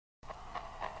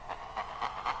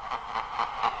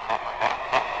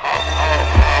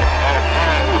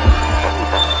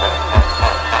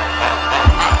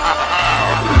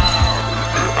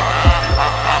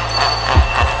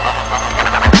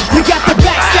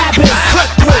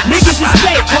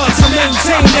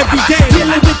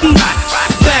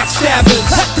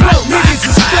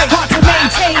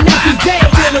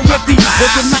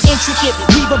Within my intricate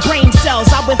weave of brain cells,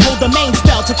 I withhold the main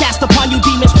spell to cast upon you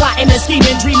demons plotting and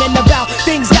scheming, dreaming about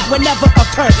things that would never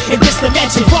occur in this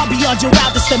dimension. Far beyond your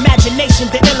wildest imagination,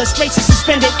 the illustration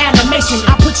suspended animation.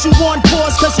 I put you on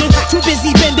pause cause you're too busy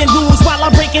bending rules while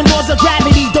I'm breaking laws of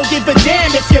gravity. Don't give a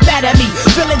damn if you're mad at me,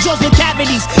 filling jaws with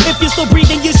cavities. If you're still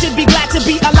breathing, you should be glad to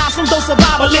be alive from those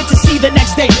survival. Live to see the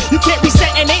next day. You can't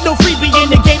reset and ain't no freebie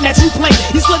in the game that you play.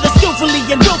 You slither skillfully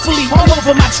and willfully all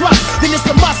over my trust. Then it's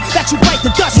a must that you bite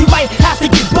the dust. You might have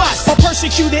to get bust or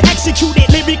persecuted, executed,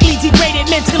 lyrically degraded,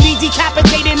 mentally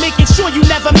decapitated, making sure you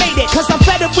never made it. Cause I'm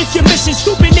fed up with your mission.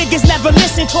 Stupid niggas never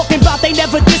listen, talking about they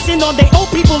never dissing on their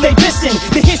own people they listen.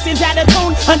 The hissing's at a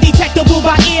tone undetectable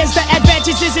by ears. The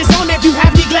advantage is its own if you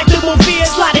have neglectable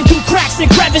fears. Sliding through cracks and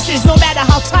crevices, no matter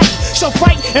how tight. So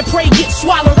fight and pray get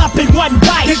swallowed up in one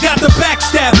bite. They got the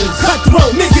backstabbers,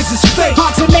 cutthroat niggas is fake,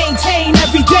 hard to maintain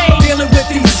every day. Dealing with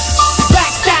these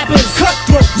backstabbers,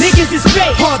 cutthroat niggas is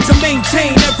fake, hard to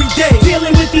maintain every day.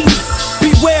 Dealing with these.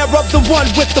 Beware of the one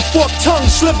with the forked tongue,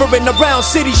 slithering around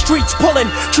city streets, pulling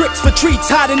tricks for treats,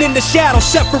 hiding in the shadows,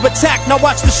 set for attack. Now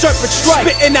watch the serpent strike,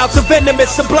 spitting out the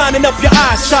venomous and blinding up your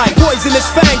eyesight. Poisonous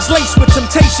fangs laced with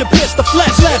temptation, pierce the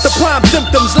flesh. The prime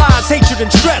symptoms, lies, hatred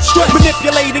and stress.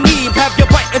 Manipulating Eve, have you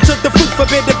bite into the fruit,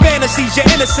 forbidden fantasies. Your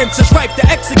innocence is ripe to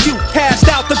execute.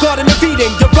 Cast out the garden of Eden,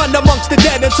 you run amongst the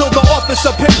dead until the officer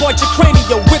pinpoint your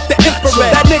cranial with the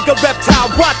infrared. That nigga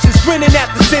reptile watches, grinning at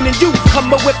the sin in you,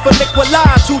 coming with a liquid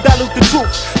lies to dilute the truth.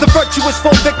 The virtuous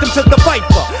fall victim to the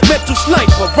viper, mental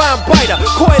sniper, rhyme biter,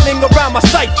 coiling around my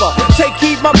cipher. Take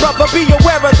heed, my brother, be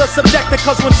aware of the subjective,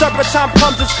 cause when serpent time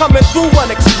comes, it's coming through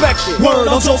unexpected. Word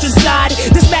on Joseph's side,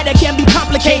 this matter can be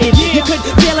complicated. You could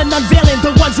feel and unveiling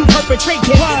the ones who perpetrate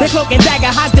it. The cloak and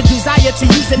dagger hides the desire to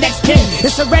use the next kin.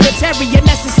 It's hereditary and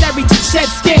necessary to shed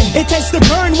skin. It takes to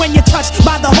burn when you're touched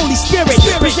by the Holy Spirit.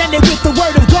 Presented with the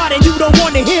word of God and you don't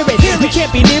want to hear it. You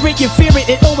can't be near it, you fear it,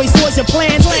 it always thwarts your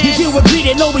plans. You deal with greed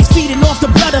and always feeding off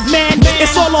the blood of man.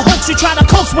 It's all a hoax, you try to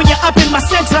coax when you're up in my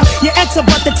center. You enter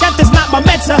but the tenth is not my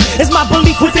mentor. It's my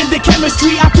belief within the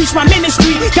chemistry, I preach my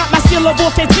ministry. Got my seal of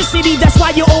authenticity, that's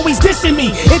why you're always dissing me.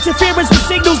 Interference with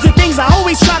signals, the things I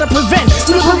always try to prevent.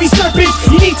 Slippery serpents,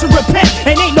 you need to repent.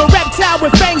 And ain't no reptile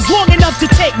with fangs long enough to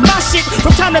take my shit.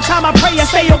 From time to time I pray I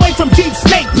stay away from deep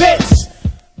snake pits.